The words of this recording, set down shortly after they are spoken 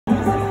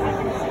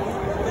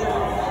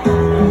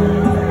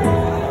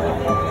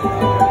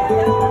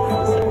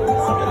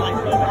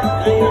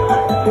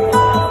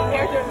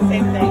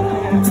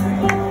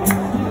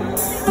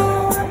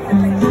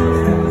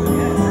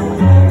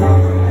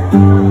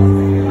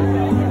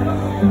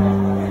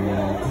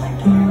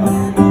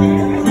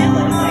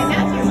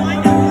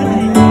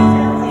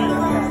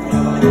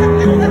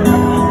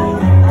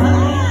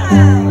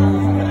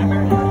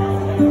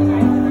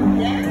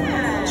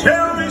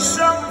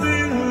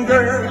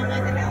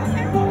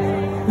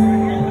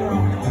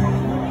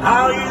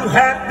Are you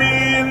happy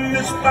in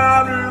this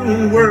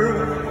modern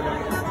world?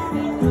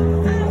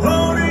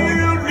 Or do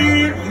you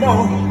need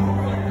more?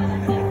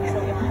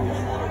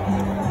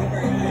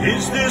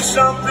 Is there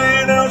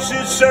something else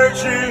you're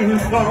searching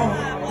for?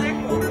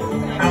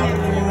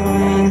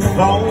 I'm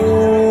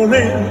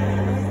falling.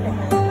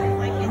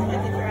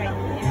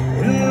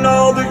 In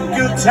all the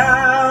good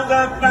times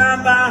I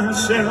find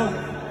myself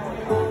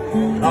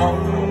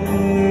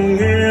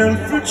longing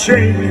for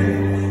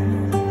change.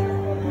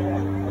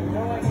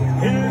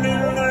 And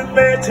in the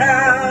bad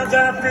times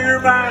I fear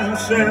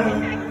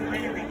myself.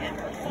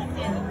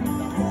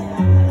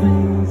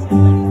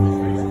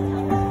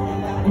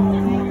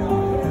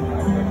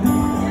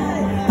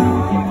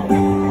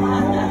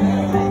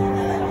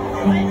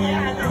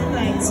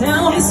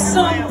 Tell me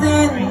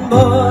something,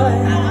 boy.